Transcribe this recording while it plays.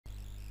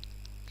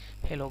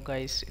Hello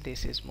guys,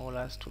 this is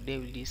Molas. Today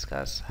we'll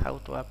discuss how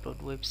to upload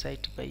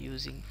website by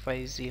using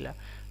FileZilla.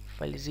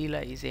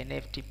 FileZilla is an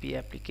FTP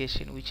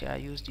application which are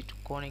used to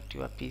connect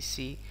your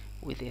PC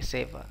with a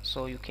server,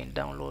 so you can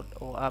download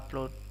or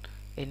upload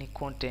any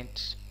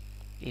content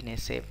in a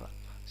server.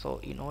 So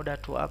in order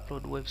to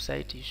upload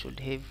website, you should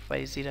have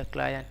FileZilla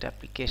client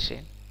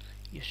application.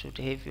 You should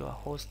have your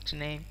host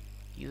name,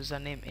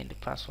 username and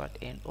password,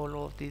 and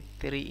all of the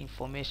three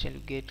information you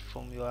get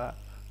from your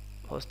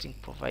hosting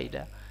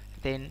provider.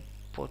 Then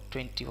port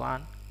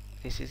 21,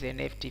 this is an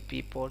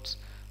FTP port.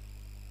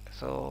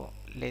 So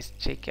let's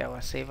check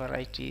our server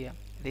right here.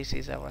 This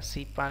is our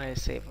cPanel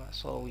server,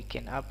 so we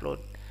can upload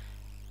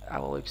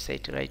our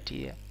website right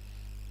here.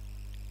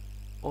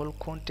 All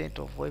content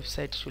of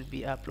website should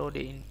be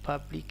uploaded in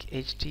public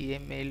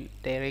HTML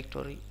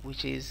directory,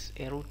 which is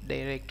a root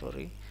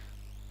directory.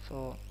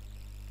 So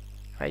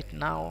right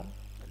now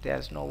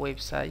there's no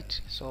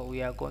website, so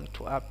we are going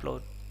to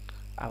upload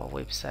our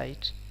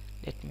website.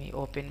 Let me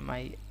open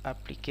my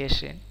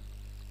application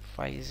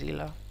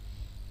FileZilla.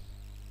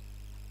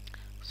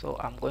 So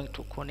I'm going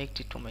to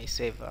connect it to my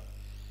server.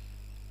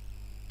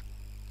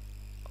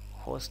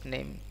 Host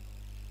name,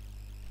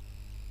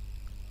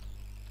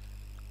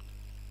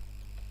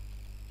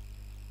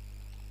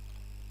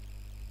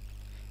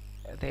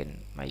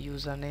 then my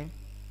username,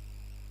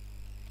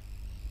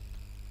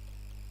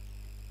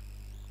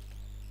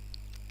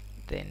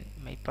 then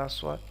my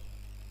password,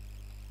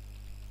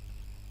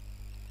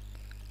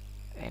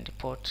 and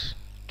port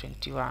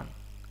 21.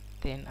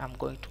 Then I'm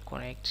going to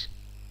connect,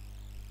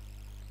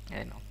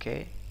 and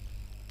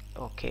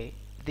okay,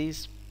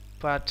 this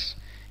part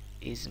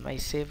is my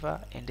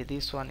server and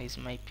this one is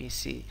my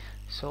PC.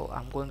 So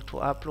I'm going to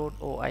upload,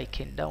 or I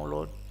can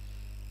download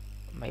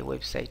my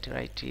website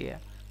right here.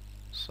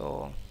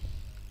 So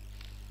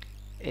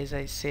as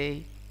I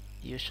say,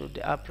 you should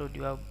upload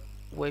your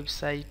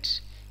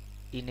website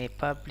in a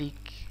public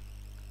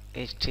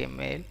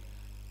HTML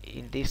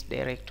in this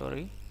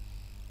directory,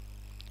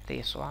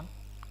 this one.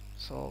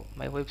 So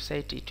my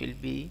website, it will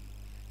be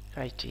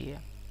right here.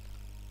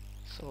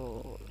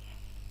 So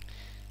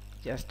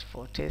just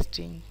for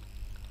testing,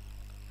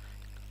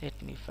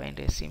 let me find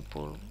a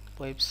simple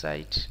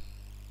website.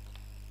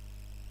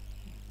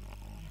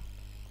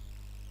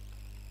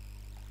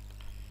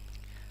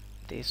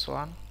 This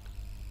one,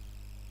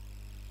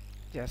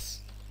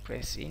 just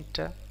press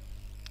enter.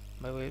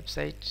 My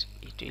website,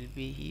 it will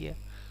be here.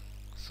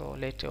 So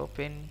let's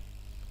open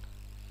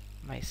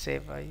my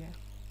server here.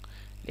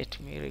 Let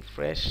me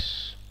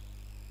refresh.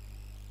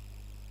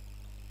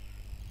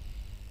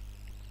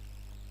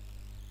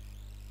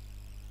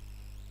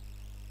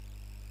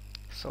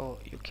 So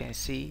you can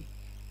see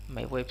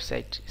my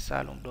website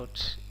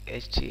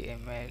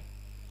salum.html.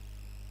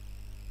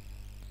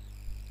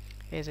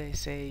 As I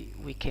say,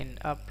 we can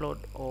upload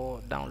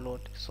or download.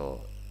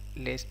 So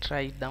let's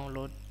try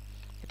download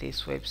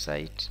this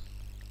website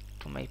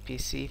to my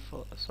PC.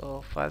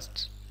 So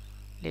first,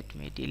 let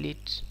me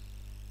delete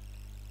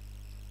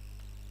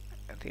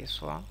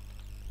this one.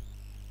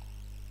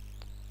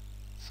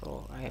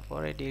 So I have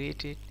already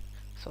deleted,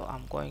 so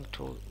I'm going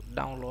to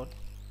download.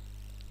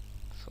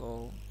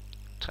 So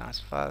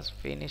transfers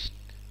finished,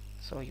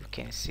 so you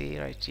can see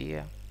right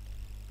here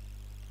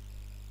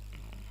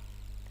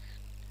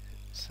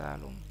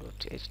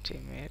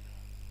salum.html,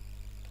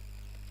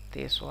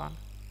 this one.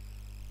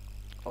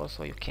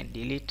 Also you can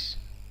delete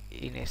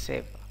in a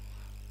server.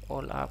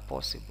 All are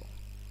possible.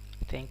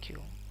 Thank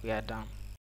you, we are done.